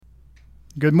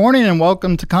Good morning and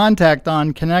welcome to Contact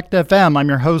on Connect FM. I'm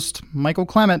your host, Michael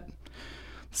Clement.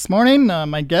 This morning,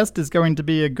 my guest is going to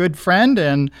be a good friend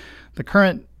and the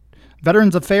current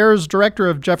Veterans Affairs Director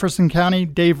of Jefferson County,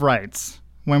 Dave Reitz,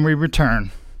 when we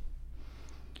return.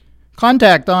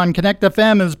 Contact on Connect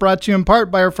FM is brought to you in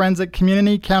part by our friends at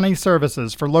Community County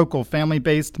Services for local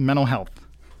family-based mental health.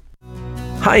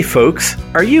 Hi folks,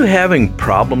 are you having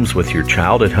problems with your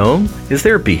child at home? Is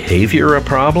their behavior a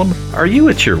problem? Are you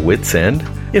at your wit's end?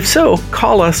 If so,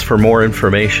 call us for more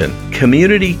information.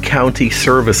 Community County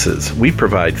Services. We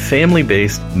provide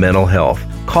family-based mental health.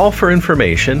 Call for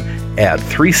information at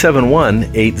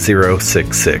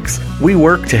 371-8066. We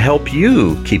work to help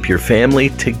you keep your family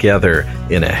together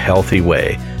in a healthy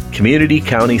way. Community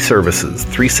County Services,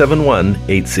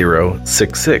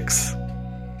 371-8066.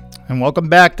 And welcome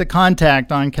back to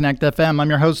Contact on Connect FM. I'm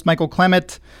your host, Michael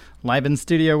Clement. Live in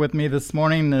studio with me this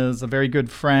morning is a very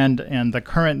good friend and the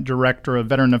current Director of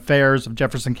Veteran Affairs of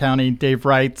Jefferson County, Dave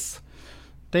Reitz.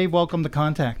 Dave, welcome to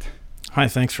Contact. Hi,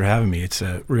 thanks for having me. It's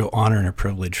a real honor and a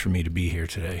privilege for me to be here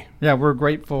today. Yeah, we're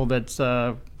grateful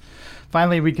that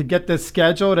finally we could get this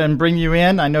scheduled and bring you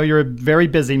in. I know you're a very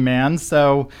busy man,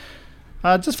 so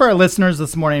just for our listeners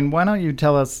this morning, why don't you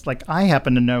tell us, I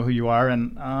happen to know who you are,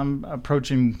 and I'm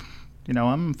approaching,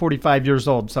 I'm 45 years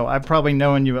old, so I've probably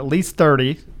known you at least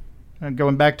 30,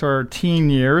 going back to our teen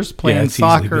years, playing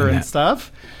soccer and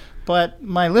stuff. But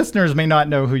my listeners may not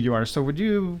know who you are, so would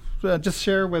you just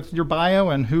share with your bio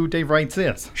and who Dave Reitz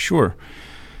is? Sure.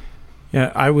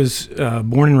 Yeah, I was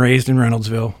born and raised in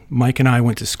Reynoldsville. Mike and I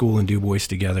went to school in Du Bois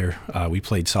together. We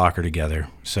played soccer together,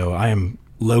 so I am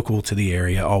local to the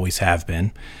area, always have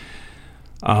been.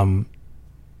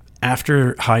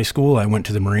 After high school, I went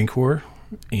to the Marine Corps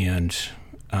and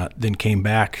then came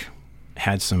back,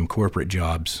 had some corporate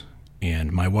jobs,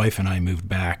 and my wife and I moved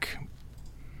back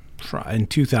in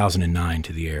 2009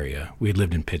 to the area. We had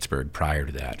lived in Pittsburgh prior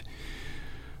to that.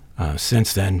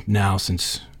 Since then,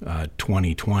 since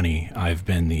 2020, I've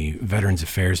been the Veterans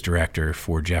Affairs Director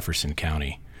for Jefferson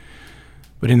County.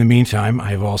 But in the meantime,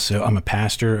 I'm a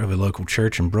pastor of a local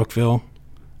church in Brookville.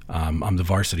 I'm the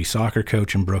varsity soccer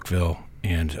coach in Brookville,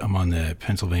 and I'm on the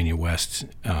Pennsylvania West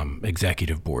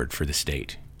executive board for the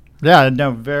state. Yeah,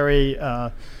 no, very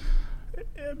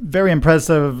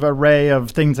impressive array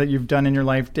of things that you've done in your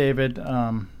life, David.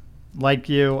 Like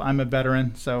you, I'm a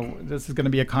veteran, so this is going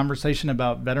to be a conversation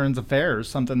about Veterans Affairs,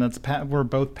 something that's we're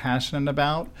both passionate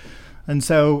about. And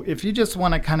so if you just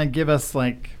want to kind of give us,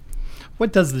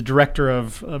 what does the Director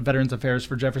of Veterans Affairs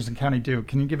for Jefferson County do?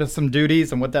 Can you give us some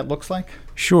duties and what that looks like?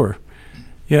 Sure.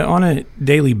 Yeah, on a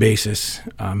daily basis,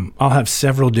 I'll have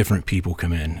several different people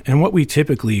come in. And what we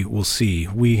typically will see,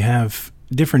 we have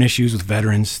different issues with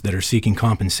veterans that are seeking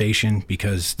compensation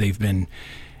because they've been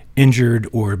injured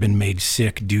or been made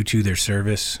sick due to their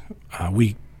service.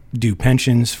 We do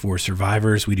pensions for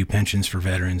survivors. We do pensions for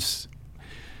veterans.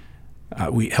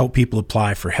 We help people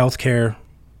apply for health care.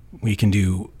 We can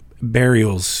do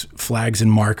burials, flags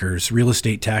and markers, real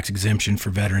estate tax exemption for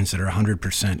veterans that are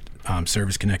 100%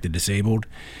 service-connected disabled.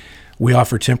 We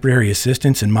offer temporary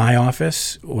assistance in my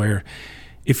office where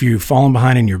if you've fallen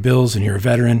behind in your bills and you're a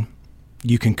veteran,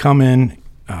 you can come in,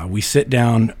 we sit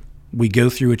down, we go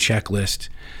through a checklist,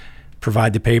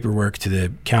 provide the paperwork to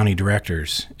the county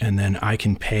directors, and then I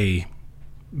can pay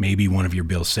maybe one of your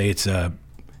bills. Say it's a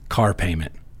car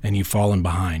payment and you've fallen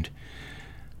behind.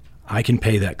 I can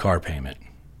pay that car payment.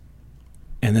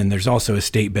 And then there's also a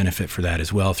state benefit for that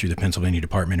as well through the Pennsylvania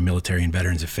Department of Military and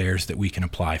Veterans Affairs that we can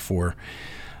apply for.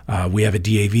 We have a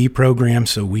DAV program,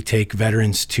 so we take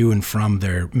veterans to and from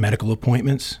their medical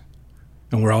appointments.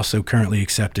 And we're also currently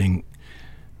accepting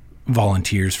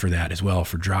volunteers for that as well,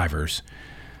 for drivers.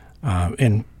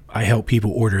 And I help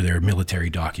people order their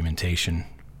military documentation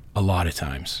a lot of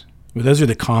times. But those are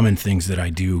the common things that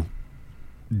I do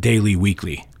daily,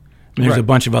 weekly. And there's a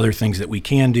bunch of other things that we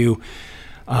can do.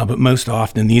 But most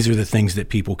often, these are the things that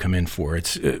people come in for.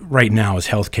 It's right now is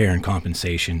healthcare and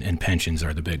compensation, and pensions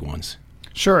are the big ones.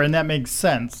 Sure, and that makes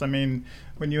sense. I mean,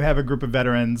 when you have a group of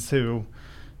veterans who,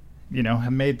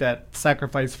 have made that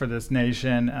sacrifice for this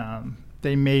nation,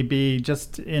 they may be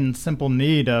just in simple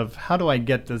need of, how do I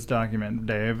get this document,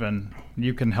 Dave? And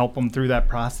you can help them through that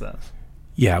process.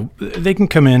 Yeah, they can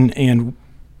come in, and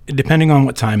depending on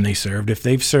what time they served, if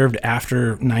they've served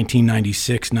after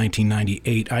 1996,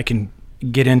 1998, I can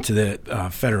get into the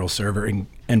federal server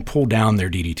and pull down their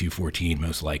DD-214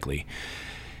 most likely.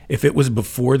 If it was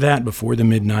before that, before the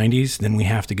mid-90s, then we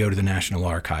have to go to the National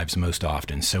Archives most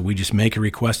often. So we just make a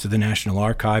request to the National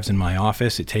Archives in my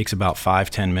office. It takes about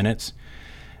 5-10 minutes.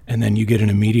 And then you get an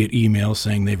immediate email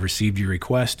saying they've received your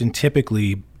request. And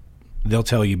typically, they'll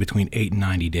tell you between 8 and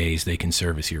 90 days they can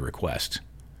service your request.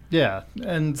 Yeah.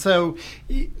 And so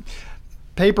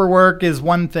paperwork is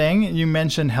one thing. You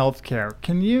mentioned healthcare.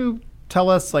 Can you tell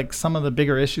us like some of the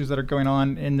bigger issues that are going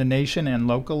on in the nation and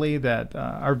locally that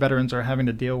our veterans are having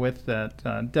to deal with that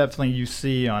definitely you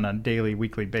see on a daily,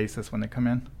 weekly basis when they come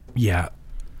in? Yeah.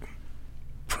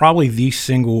 Probably the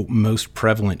single most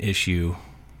prevalent issue,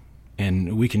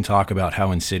 and we can talk about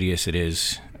how insidious it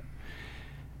is.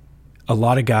 A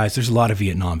lot of guys, there's a lot of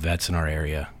Vietnam vets in our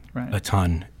area, Right. a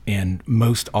ton, and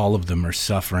most all of them are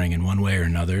suffering in one way or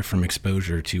another from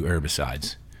exposure to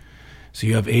herbicides. So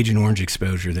you have Agent Orange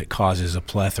exposure that causes a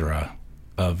plethora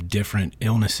of different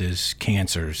illnesses,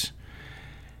 cancers,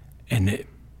 and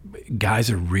guys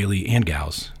are really, and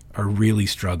gals, are really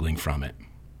struggling from it.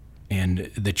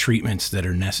 And the treatments that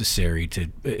are necessary to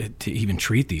even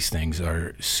treat these things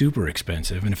are super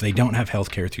expensive. And if they don't have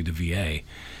health care through the VA,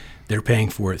 they're paying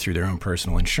for it through their own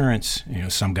personal insurance. You know,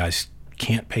 some guys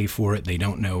can't pay for it. They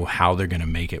don't know how they're going to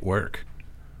make it work.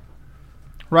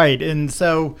 Right. And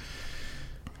so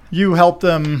you help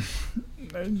them,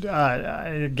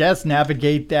 I guess,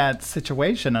 navigate that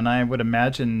situation. And I would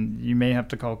imagine you may have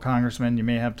to call congressmen, you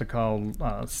may have to call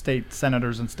state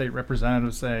senators and state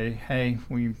representatives, say, hey,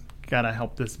 we got to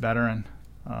help this veteran.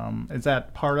 Is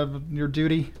that part of your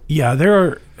duty? Yeah, there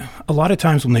are a lot of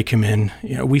times when they come in,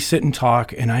 you know, we sit and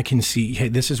talk and I can see, hey,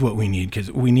 this is what we need,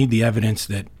 because we need the evidence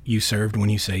that you served when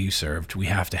you say you served. We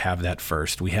have to have that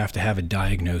first. We have to have a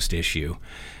diagnosed issue,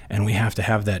 and we have to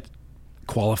have that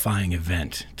qualifying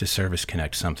event to service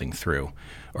connect something through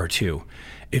or two.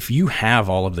 If you have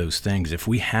all of those things, if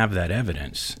we have that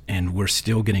evidence and we're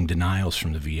still getting denials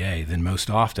from the VA, then most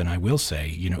often I will say,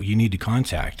 you know, you need to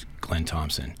contact Glenn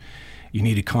Thompson. You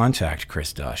need to contact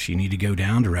Chris Dush. You need to go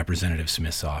down to Representative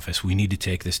Smith's office. We need to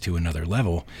take this to another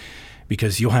level,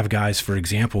 because you'll have guys, for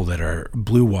example, that are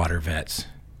blue water vets.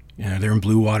 You know, they're in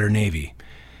blue water Navy,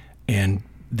 and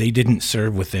they didn't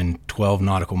serve within 12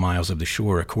 nautical miles of the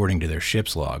shore according to their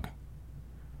ship's log.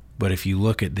 But if you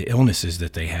look at the illnesses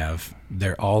that they have,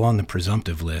 they're all on the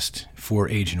presumptive list for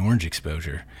Agent Orange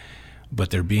exposure, but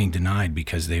they're being denied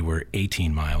because they were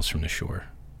 18 miles from the shore.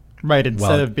 Right,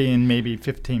 instead of being maybe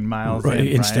 15 miles. Right,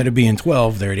 instead of being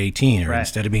 12, they're at 18, or Right.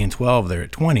 instead of being 12, they're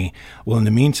at 20. Well, in the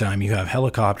meantime, you have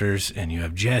helicopters and you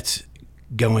have jets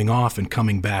going off and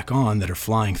coming back on that are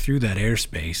flying through that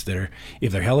airspace.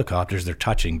 If they're helicopters, they're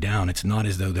touching down. It's not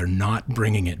as though they're not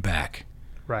bringing it back.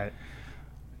 Right.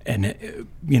 And,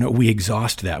 you know, we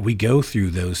exhaust that. We go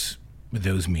through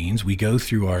those means. We go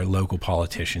through our local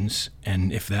politicians.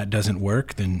 And if that doesn't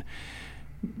work, then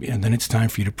it's time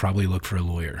for you to probably look for a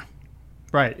lawyer.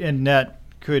 Right, and that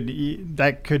could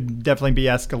definitely be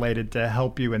escalated to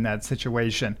help you in that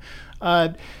situation.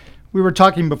 We were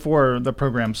talking before the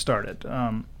program started.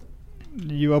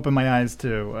 You opened my eyes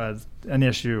to an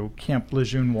issue, Camp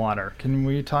Lejeune Water. Can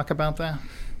we talk about that?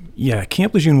 Yeah,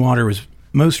 Camp Lejeune Water was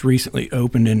most recently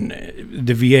opened, and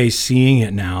the VA is seeing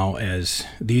it now as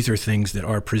these are things that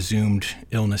are presumed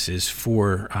illnesses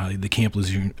for the Camp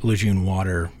Lejeune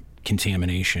Water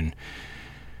contamination.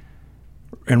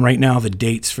 And right now the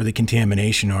dates for the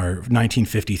contamination are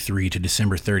 1953 to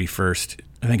December 31st.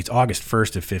 I think it's August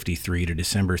 1st of 53 to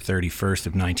December 31st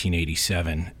of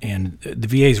 1987. And the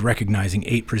VA is recognizing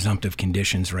 8 presumptive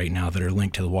conditions right now that are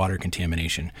linked to the water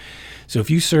contamination. So if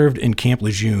you served in Camp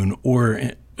Lejeune or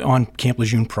on Camp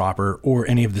Lejeune proper or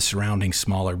any of the surrounding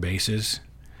smaller bases,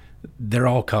 they're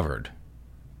all covered.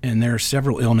 And there are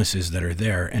several illnesses that are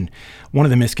there. And one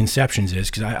of the misconceptions is,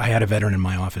 because I had a veteran in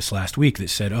my office last week that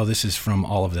said, oh, this is from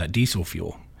all of that diesel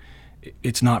fuel.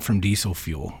 It's not from diesel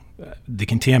fuel. The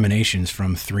contamination's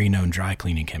from 3 known dry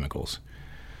cleaning chemicals.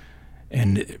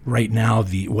 And right now,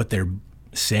 what they're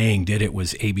saying did it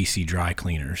was ABC dry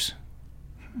cleaners.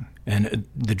 And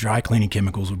the dry cleaning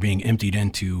chemicals were being emptied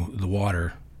into the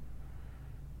water.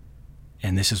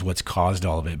 And this is what's caused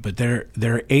all of it. But there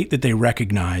are 8 that they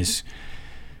recognize.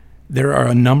 There are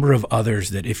a number of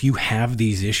others that if you have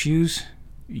these issues,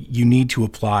 you need to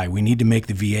apply. We need to make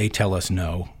the VA tell us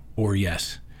no or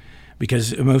yes.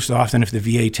 Because most often if the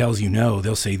VA tells you no,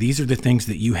 they'll say, these are the things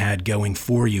that you had going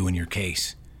for you in your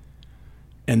case.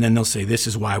 And then they'll say, this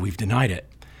is why we've denied it.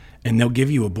 And they'll give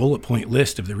you a bullet point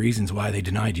list of the reasons why they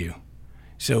denied you.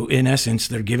 So in essence,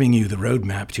 they're giving you the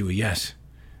roadmap to a yes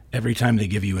every time they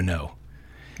give you a no.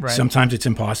 Right. Sometimes it's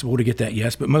impossible to get that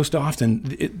yes, but most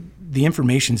often the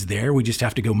information's there. We just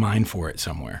have to go mine for it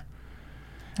somewhere.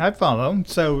 I follow.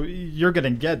 So you're going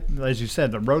to get, as you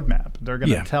said, the roadmap. They're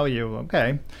going to tell you,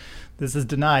 okay, this is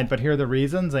denied, but here are the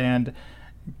reasons, and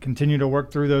continue to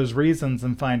work through those reasons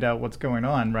and find out what's going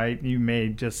on, right? You may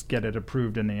just get it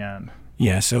approved in the end.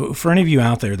 Yeah, so for any of you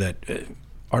out there that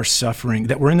are suffering,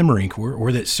 that were in the Marine Corps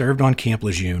or that served on Camp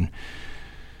Lejeune,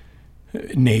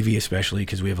 Navy especially,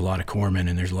 because we have a lot of corpsmen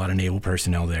and there's a lot of naval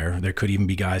personnel there. There could even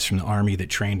be guys from the Army that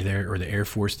trained there or the Air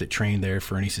Force that trained there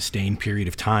for any sustained period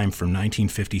of time from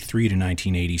 1953 to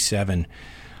 1987.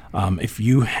 If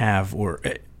you have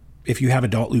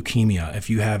adult leukemia, if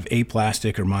you have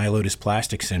aplastic or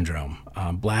myelodysplastic syndrome,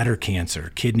 bladder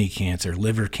cancer, kidney cancer,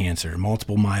 liver cancer,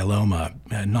 multiple myeloma,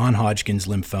 non-Hodgkin's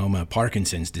lymphoma,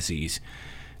 Parkinson's disease,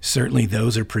 certainly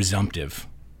those are presumptive.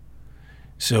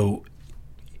 So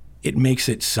it makes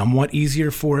it somewhat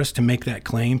easier for us to make that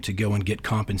claim to go and get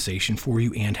compensation for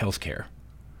you and health care.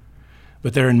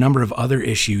 But there are a number of other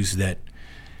issues that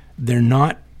they're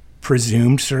not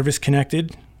presumed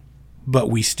service-connected, but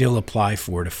we still apply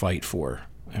for to fight for.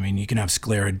 I mean, you can have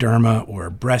scleroderma or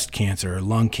breast cancer or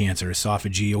lung cancer,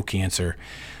 esophageal cancer,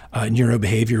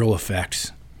 neurobehavioral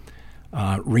effects,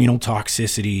 renal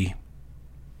toxicity,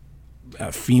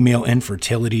 female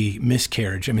infertility,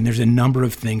 miscarriage. I mean, there's a number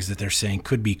of things that they're saying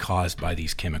could be caused by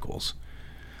these chemicals.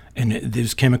 And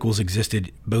those chemicals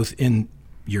existed both in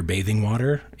your bathing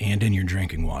water and in your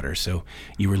drinking water. So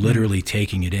you were literally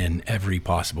taking it in every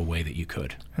possible way that you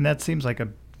could. And that seems like a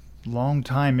long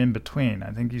time in between.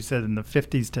 I think you said in the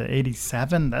 50s to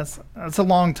 87. That's a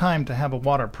long time to have a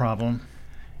water problem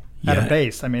at a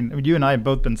base. I mean, you and I have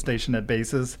both been stationed at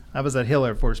bases. I was at Hill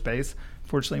Air Force Base.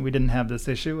 Fortunately, we didn't have this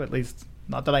issue, at least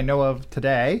not that I know of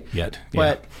today. Yet.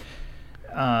 But,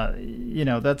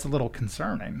 that's a little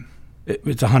concerning.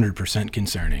 It's 100%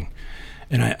 concerning.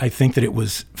 And I think that it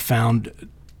was found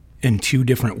in 2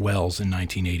 different wells in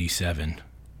 1987.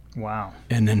 Wow.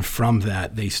 And then from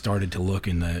that, they started to look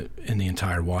in the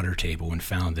entire water table and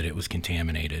found that it was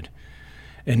contaminated.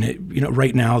 And,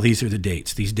 right now, these are the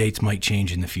dates. These dates might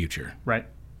change in the future. Right.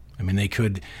 I mean, they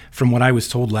could, from what I was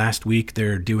told last week,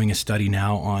 they're doing a study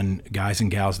now on guys and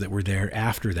gals that were there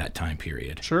after that time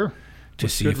period. Sure. To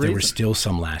see if there was still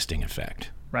some lasting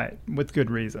effect. Right, with good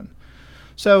reason.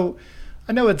 So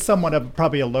I know it's somewhat of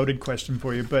probably a loaded question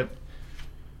for you, but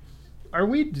are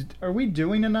we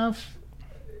doing enough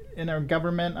in our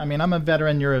government? I mean, I'm a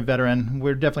veteran, you're a veteran.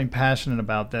 We're definitely passionate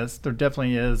about this. There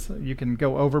definitely is. You can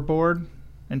go overboard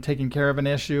in taking care of an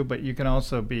issue, but you can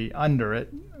also be under it.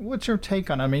 What's your take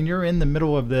on it? I mean, you're in the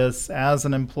middle of this as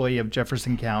an employee of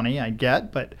Jefferson County, I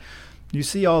get, but you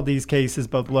see all these cases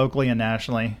both locally and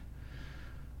nationally.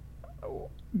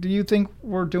 Do you think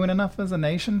we're doing enough as a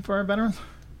nation for our veterans?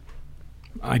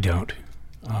 I don't.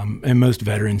 And most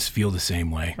veterans feel the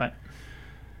same way. Right.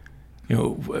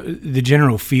 The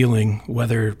general feeling,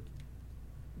 whether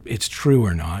it's true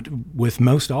or not, with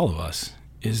most all of us,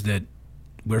 is that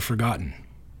we're forgotten.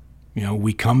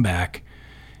 We come back,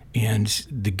 and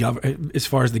as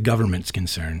far as the government's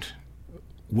concerned,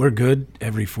 we're good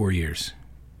every 4 years.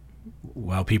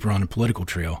 While people are on the political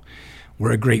trail,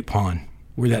 we're a great pawn.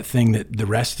 We're that thing that the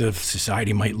rest of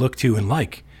society might look to and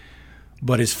like.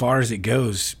 But as far as it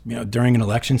goes, during an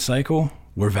election cycle,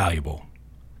 we're valuable.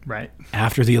 Right.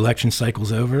 After the election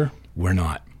cycle's over, we're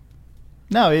not.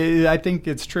 No, I think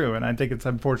it's true, and I think it's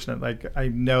unfortunate. Like, I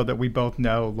know that we both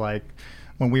know, like,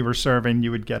 when we were serving, you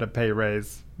would get a pay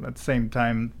raise. At the same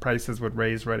time, prices would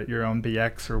raise right at your own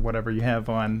BX or whatever you have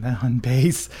on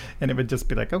base, and it would just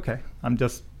be like, okay, I'm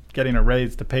just getting a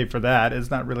raise to pay for that. It's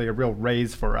not really a real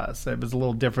raise for us. It was a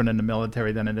little different in the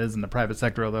military than it is in the private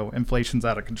sector, although inflation's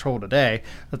out of control today.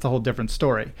 That's a whole different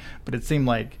story. But it seemed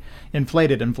like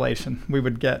inflated inflation. We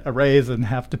would get a raise and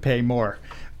have to pay more.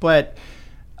 But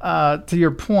to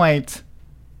your point,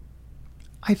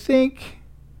 I think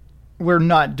we're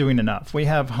not doing enough. We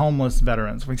have homeless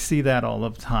veterans. We see that all the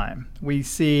time. We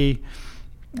see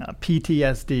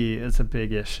PTSD is a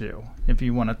big issue, if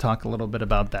you want to talk a little bit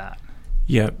about that.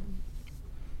 Yeah.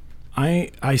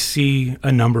 I see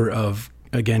a number of,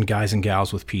 again, guys and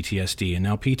gals with PTSD. And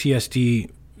now PTSD,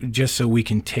 just so we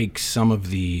can take some of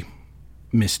the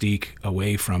mystique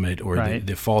away from it or right.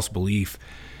 the false belief,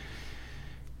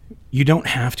 you don't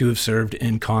have to have served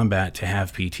in combat to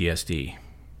have PTSD.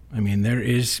 I mean, there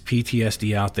is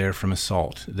PTSD out there from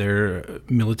assault.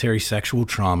 Military sexual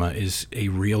trauma is a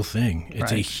real thing.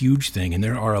 It's right. a huge thing. And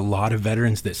there are a lot of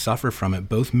veterans that suffer from it,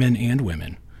 both men and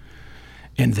women.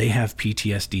 And they have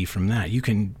PTSD from that.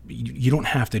 You don't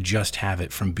have to just have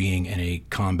it from being in a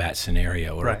combat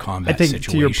scenario or right. a combat situation. I think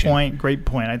situation. to your point, great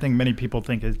point. I think many people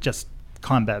think it's just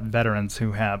combat veterans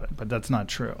who have it, but that's not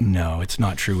true. No, it's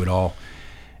not true at all.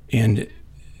 And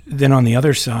then on the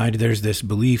other side, there's this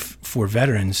belief for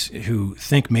veterans who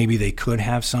think maybe they could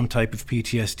have some type of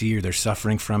PTSD or they're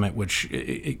suffering from it, which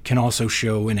it can also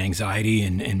show in anxiety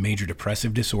and major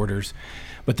depressive disorders,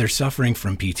 but they're suffering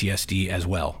from PTSD as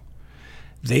well.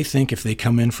 They think if they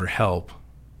come in for help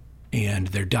and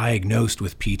they're diagnosed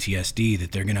with PTSD,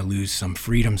 that they're going to lose some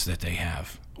freedoms that they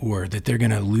have, or that they're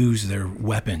going to lose their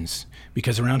weapons.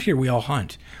 Because around here we all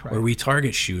hunt, or we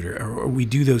target shoot, or we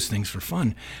do those things for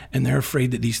fun, and they're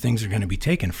afraid that these things are going to be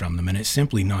taken from them, and it's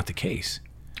simply not the case.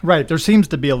 Right. There seems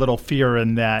to be a little fear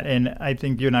in that. And I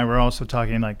think you and I were also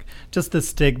talking, like, just the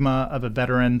stigma of a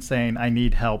veteran saying, I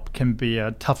need help, can be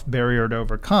a tough barrier to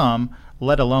overcome,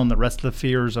 let alone the rest of the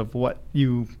fears of what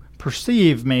you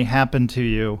perceive may happen to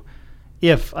you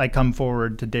if I come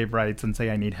forward to Dave Reitz and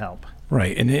say I need help.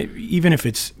 Right. And even if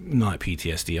it's not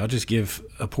PTSD, I'll just give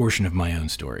a portion of my own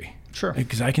story. Sure.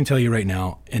 Because I can tell you right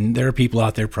now, and there are people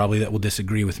out there probably that will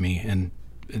disagree with me, and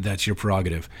that's your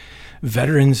prerogative.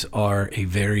 Veterans are a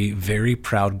very, very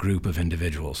proud group of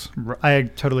individuals. I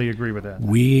totally agree with that.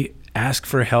 We ask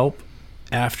for help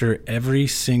after every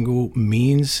single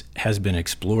means has been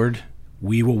explored.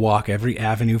 We will walk every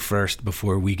avenue first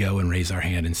before we go and raise our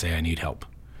hand and say, I need help.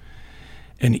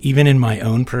 And even in my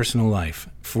own personal life,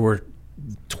 for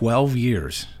 12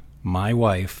 years, my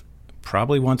wife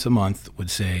probably once a month would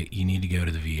say, you need to go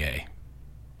to the VA.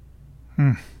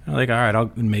 I'm like, all right,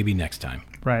 I'll maybe next time.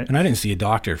 Right. And I didn't see a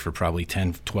doctor for probably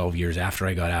 10, 12 years after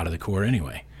I got out of the Corps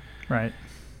anyway. Right.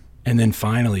 And then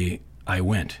finally, I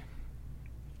went.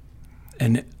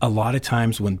 And a lot of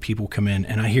times when people come in,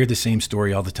 and I hear the same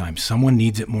story all the time, someone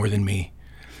needs it more than me.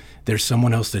 There's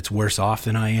someone else that's worse off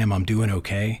than I am. I'm doing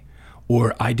okay.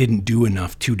 Or I didn't do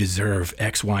enough to deserve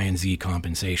X, Y, and Z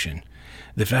compensation.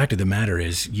 The fact of the matter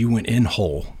is you went in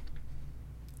whole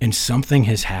and something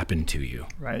has happened to you.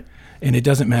 Right. And it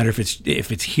doesn't matter if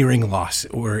it's hearing loss,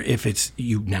 or if it's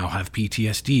you now have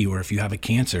PTSD, or if you have a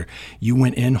cancer. You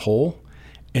went in whole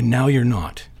and now you're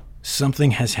not. Something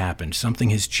has happened.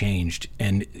 Something has changed.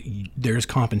 And there's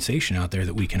compensation out there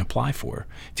that we can apply for,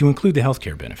 to include the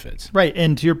healthcare benefits. Right.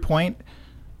 And to your point,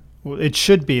 it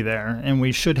should be there, and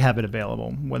we should have it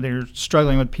available, whether you're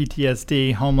struggling with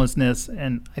PTSD, homelessness.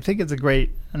 And I think it's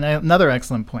another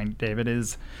excellent point, David,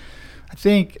 is I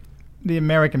think the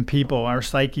American people, our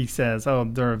psyche says, oh,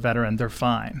 they're a veteran, they're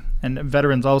fine. And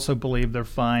veterans also believe they're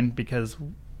fine because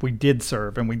we did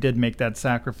serve and we did make that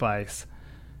sacrifice.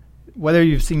 Whether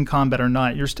you've seen combat or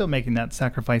not, you're still making that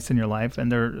sacrifice in your life.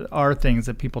 And there are things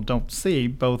that people don't see,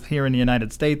 both here in the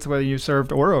United States, whether you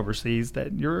served, or overseas,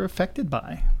 that you're affected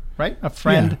by, right? A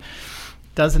friend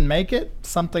doesn't make it,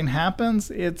 something happens,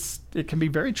 it can be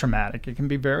very traumatic. It can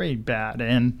be very bad.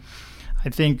 And I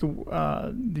think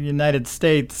the United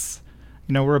States,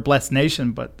 we're a blessed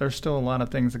nation, but there's still a lot of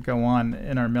things that go on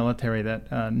in our military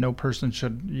that no person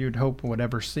you'd hope would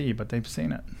ever see, but they've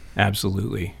seen it.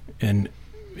 Absolutely. And,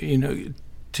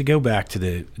 to go back to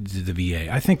the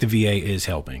VA, I think the VA is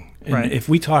helping. And right. If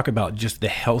we talk about just the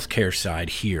healthcare side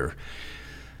here,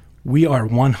 we are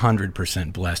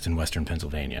 100% blessed in Western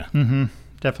Pennsylvania. Mm-hmm.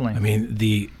 Definitely. I mean,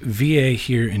 the VA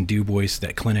here in Du Bois,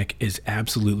 that clinic is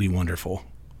absolutely wonderful.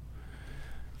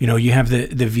 You have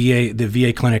the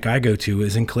VA clinic I go to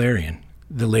is in Clarion.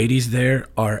 The ladies there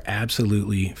are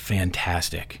absolutely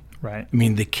fantastic. Right. I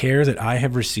mean, the care that I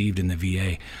have received in the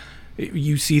VA,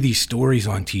 you see these stories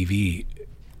on TV.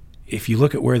 If you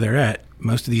look at where they're at,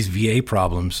 most of these VA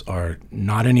problems are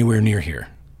not anywhere near here.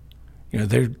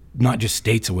 They're not just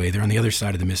states away. They're on the other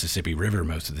side of the Mississippi River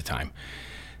most of the time.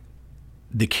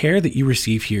 The care that you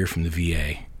receive here from the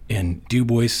VA in Du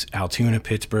Bois, Altoona,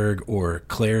 Pittsburgh, or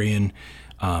Clarion,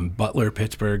 Butler,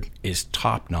 Pittsburgh, is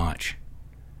top notch.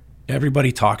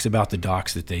 Everybody talks about the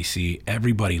docs that they see.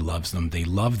 Everybody loves them. They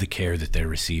love the care that they're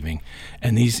receiving.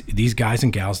 And these guys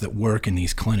and gals that work in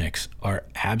these clinics are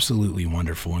absolutely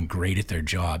wonderful and great at their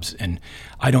jobs. And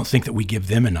I don't think that we give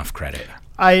them enough credit.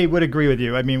 I would agree with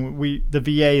you. I mean, the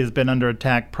VA has been under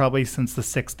attack probably since the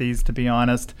 60s, to be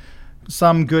honest.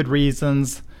 Some good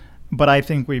reasons, but I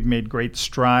think we've made great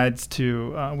strides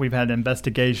we've had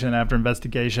investigation after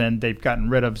investigation. They've gotten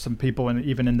rid of some people, and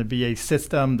even in the VA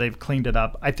system, they've cleaned it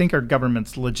up. I think our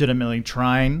government's legitimately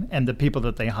trying, and the people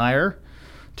that they hire,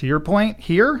 to your point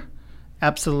here,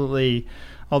 absolutely,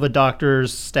 all the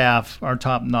doctors, staff are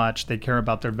top notch. They care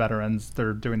about their veterans.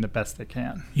 They're doing the best they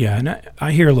can. Yeah, and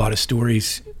I hear a lot of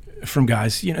stories from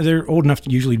guys, they're old enough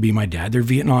to usually be my dad. They're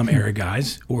Vietnam era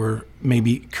guys, or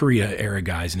maybe Korea era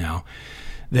guys now,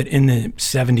 that in the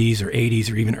 70s or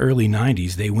 80s or even early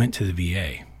 90s, they went to the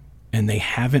VA, and they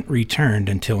haven't returned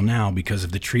until now because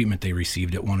of the treatment they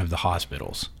received at one of the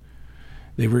hospitals.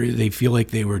 They feel like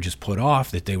they were just put off,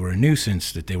 that they were a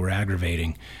nuisance, that they were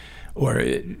aggravating, or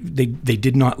they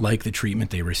did not like the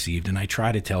treatment they received. And I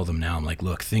try to tell them now, I'm like,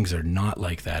 look, things are not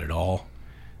like that at all.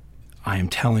 I am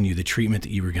telling you, the treatment that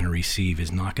you are going to receive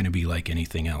is not going to be like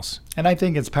anything else. And I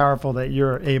think it's powerful that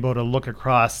you're able to look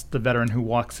across the veteran who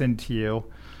walks into you.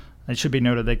 It should be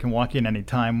noted they can walk in any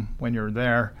time when you're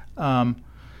there.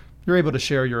 You're able to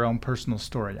share your own personal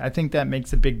story. I think that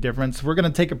makes a big difference. We're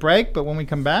going to take a break, but when we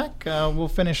come back, we'll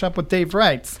finish up with Dave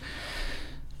Wrights.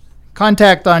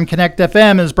 Contact on Connect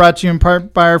FM is brought to you in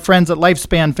part by our friends at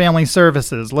Lifespan Family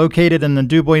Services, located in the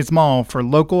DuBois Mall for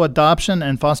local adoption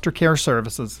and foster care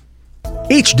services.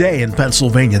 Each day in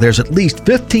Pennsylvania, there's at least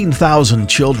 15,000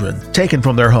 children taken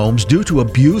from their homes due to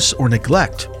abuse or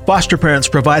neglect. Foster parents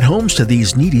provide homes to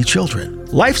these needy children.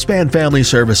 Lifespan Family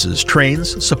Services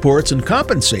trains, supports, and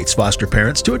compensates foster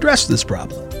parents to address this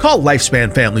problem. Call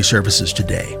Lifespan Family Services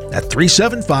today at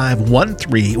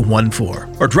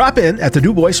 375-1314 or drop in at the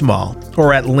DuBois Mall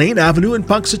or at Lane Avenue in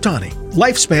Punxsutawney.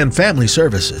 Lifespan Family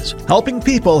Services, helping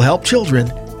people help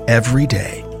children every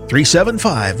day.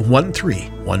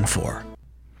 375-1314.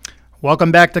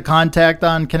 Welcome back to Contact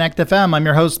on Connect FM. I'm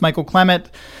your host, Michael Clement,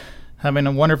 having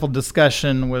a wonderful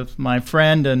discussion with my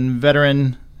friend and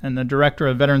veteran and the Director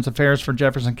of Veterans Affairs for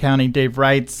Jefferson County, Dave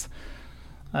Wrights.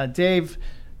 Dave,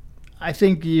 I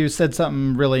think you said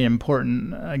something really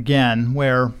important again,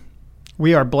 where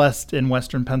we are blessed in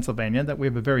Western Pennsylvania that we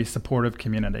have a very supportive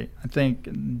community. I think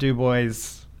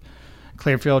DuBois,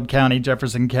 Clearfield County,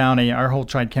 Jefferson County, our whole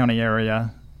Tri-County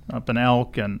area, up in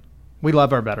Elk, and we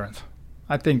love our veterans.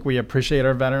 I think we appreciate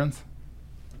our veterans.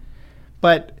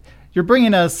 But you're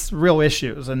bringing us real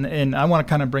issues, and I want to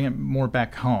kind of bring it more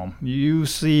back home. You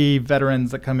see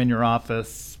veterans that come in your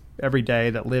office every day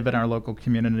that live in our local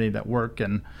community, that work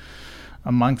and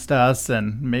amongst us,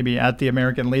 and maybe at the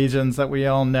American Legions that we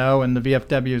all know and the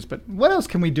VFWs. But what else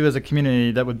can we do as a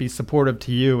community that would be supportive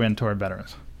to you and to our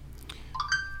veterans?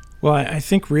 Well, I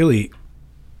think really,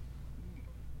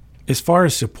 as far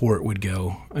as support would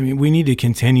go, I mean, we need to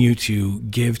continue to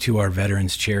give to our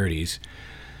veterans charities.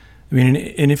 I mean,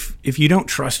 and if you don't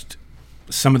trust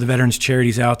some of the veterans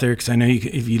charities out there, because I know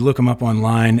if you look them up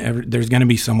online, there's going to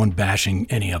be someone bashing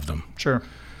any of them. Sure.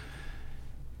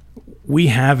 We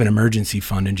have an emergency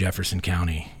fund in Jefferson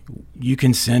County. You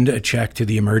can send a check to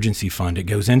the emergency fund. It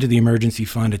goes into the emergency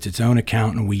fund. It's its own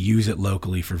account, and we use it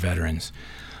locally for veterans.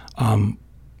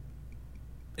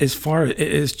 As far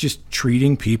as just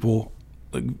treating people,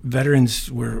 like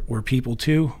veterans were people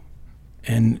too.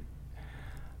 And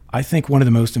I think one of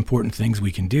the most important things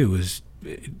we can do is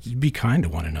be kind to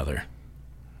one another.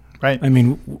 Right. I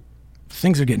mean,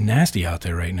 things are getting nasty out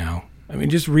there right now. I mean,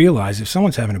 just realize if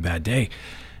someone's having a bad day,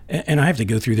 and I have to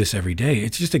go through this every day,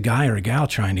 it's just a guy or a gal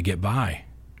trying to get by.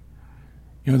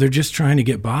 You know, they're just trying to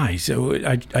get by. So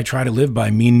I try to live by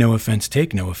mean no offense,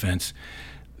 take no offense.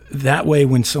 That way,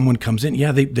 when someone comes in,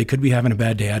 yeah, they could be having a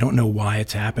bad day. I don't know why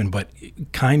it's happened, but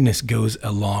kindness goes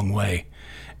a long way.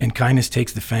 And kindness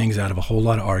takes the fangs out of a whole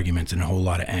lot of arguments and a whole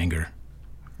lot of anger.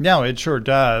 No, it sure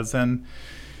does. And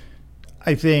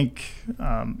I think,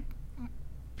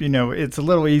 it's a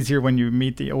little easier when you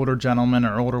meet the older gentleman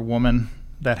or older woman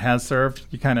that has served.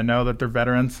 You kind of know that they're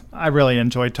veterans. I really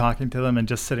enjoy talking to them and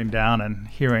just sitting down and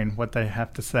hearing what they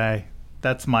have to say.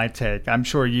 That's my take. I'm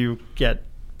sure you get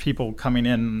people coming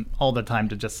in all the time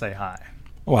to just say hi.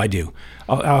 Oh, I do.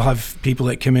 I'll have people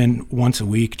that come in once a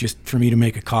week just for me to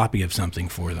make a copy of something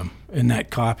for them. And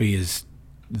that copy is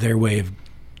their way of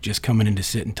just coming in to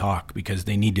sit and talk because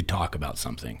they need to talk about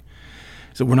something.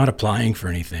 So we're not applying for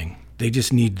anything. They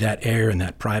just need that air and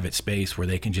that private space where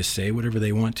they can just say whatever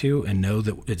they want to and know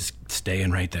that it's staying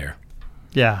right there.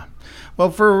 Yeah. Well,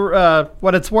 for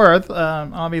what it's worth,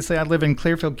 obviously I live in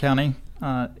Clearfield County.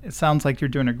 It sounds like you're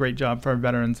doing a great job for our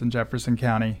veterans in Jefferson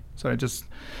County. So I just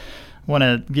want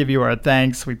to give you our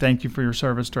thanks. We thank you for your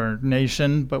service to our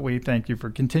nation, but we thank you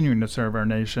for continuing to serve our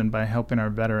nation by helping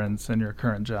our veterans in your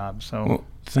current job. So, well,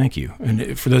 thank you.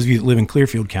 And for those of you that live in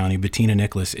Clearfield County, Bettina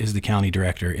Nicholas is the county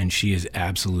director, and she is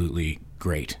absolutely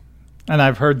great. And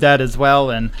I've heard that as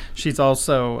well. And she's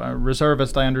also a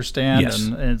reservist, I understand, yes.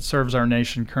 and serves our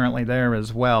nation currently there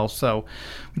as well. So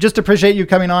we just appreciate you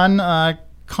coming on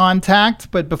Contact.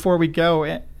 But before we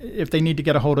go, if they need to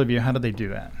get a hold of you, how do they do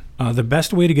that? The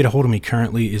best way to get a hold of me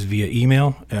currently is via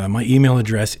email. My email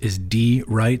address is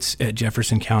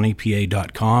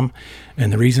dwights@jeffersoncountypa.com.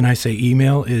 And the reason I say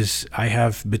email is I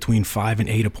have between 5 and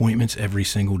 8 appointments every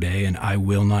single day, and I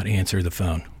will not answer the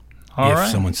phone if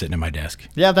someone's sitting at my desk.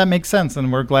 Yeah, that makes sense,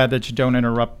 and we're glad that you don't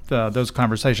interrupt those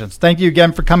conversations. Thank you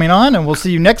again for coming on, and we'll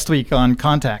see you next week on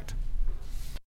Contact.